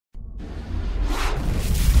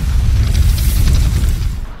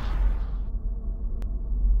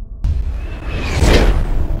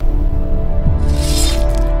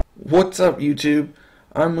What's up, YouTube?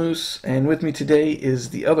 I'm Moose, and with me today is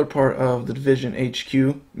the other part of the Division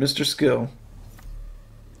HQ, Mr. Skill.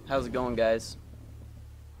 How's it going, guys?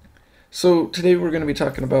 So today we're going to be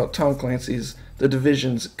talking about Tom Clancy's The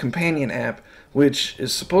Division's companion app, which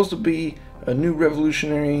is supposed to be a new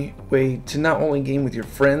revolutionary way to not only game with your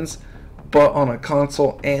friends, but on a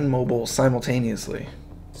console and mobile simultaneously.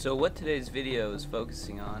 So what today's video is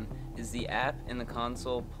focusing on is the app and the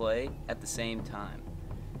console play at the same time.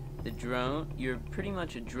 The drone, you're pretty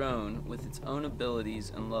much a drone with its own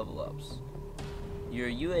abilities and level ups. You're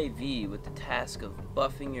a UAV with the task of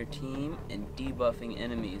buffing your team and debuffing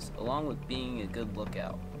enemies, along with being a good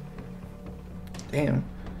lookout. Damn,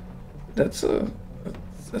 that's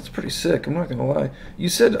pretty sick. I'm not gonna lie. You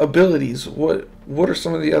said abilities. What are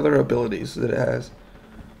some of the other abilities that it has?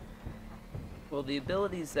 Well, the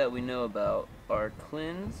abilities that we know about are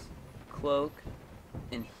Cleanse, Cloak,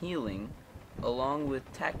 and Healing, along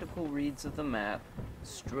with tactical reads of the map,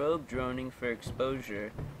 strobe droning for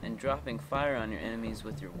exposure, and dropping fire on your enemies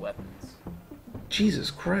with your weapons.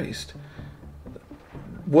 Jesus Christ.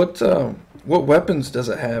 What weapons does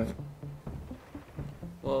it have?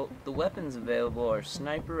 Well, the weapons available are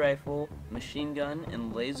sniper rifle, machine gun,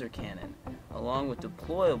 and laser cannon, along with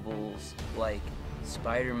deployables like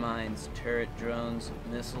spider mines, turret drones,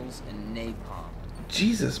 missiles, and napalm.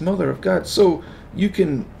 Jesus, mother of God. So you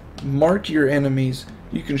can mark your enemies,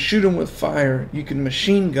 you can shoot them with fire, you can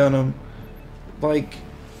machine gun them. Like,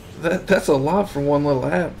 that's a lot for one little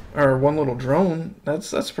app, or one little drone.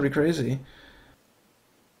 That's pretty crazy.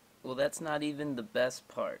 Well, that's not even the best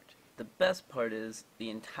part. The best part is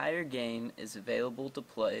the entire game is available to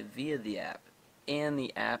play via the app, and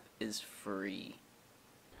the app is free.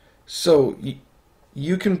 So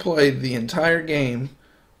you can play the entire game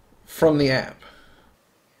from the app.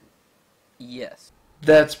 Yes.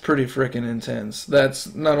 That's pretty freaking intense.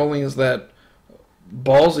 That's not only is that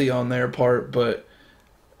ballsy on their part, but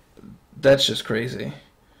that's just crazy.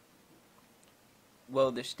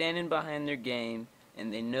 Well, they're standing behind their game,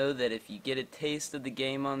 and they know that if you get a taste of the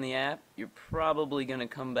game on the app, you're probably going to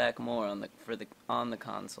come back more on the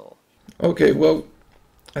console. Okay, well,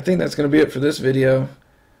 I think that's going to be it for this video.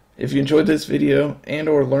 If you enjoyed this video and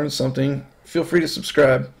or learned something, feel free to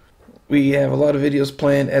subscribe. We have a lot of videos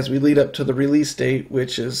planned as we lead up to the release date,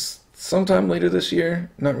 which is sometime later this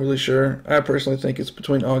year. Not really sure. I personally think it's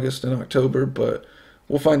between August and October, but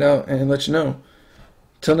we'll find out and let you know.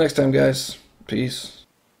 Till next time, guys. Peace.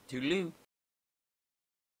 Toodaloo.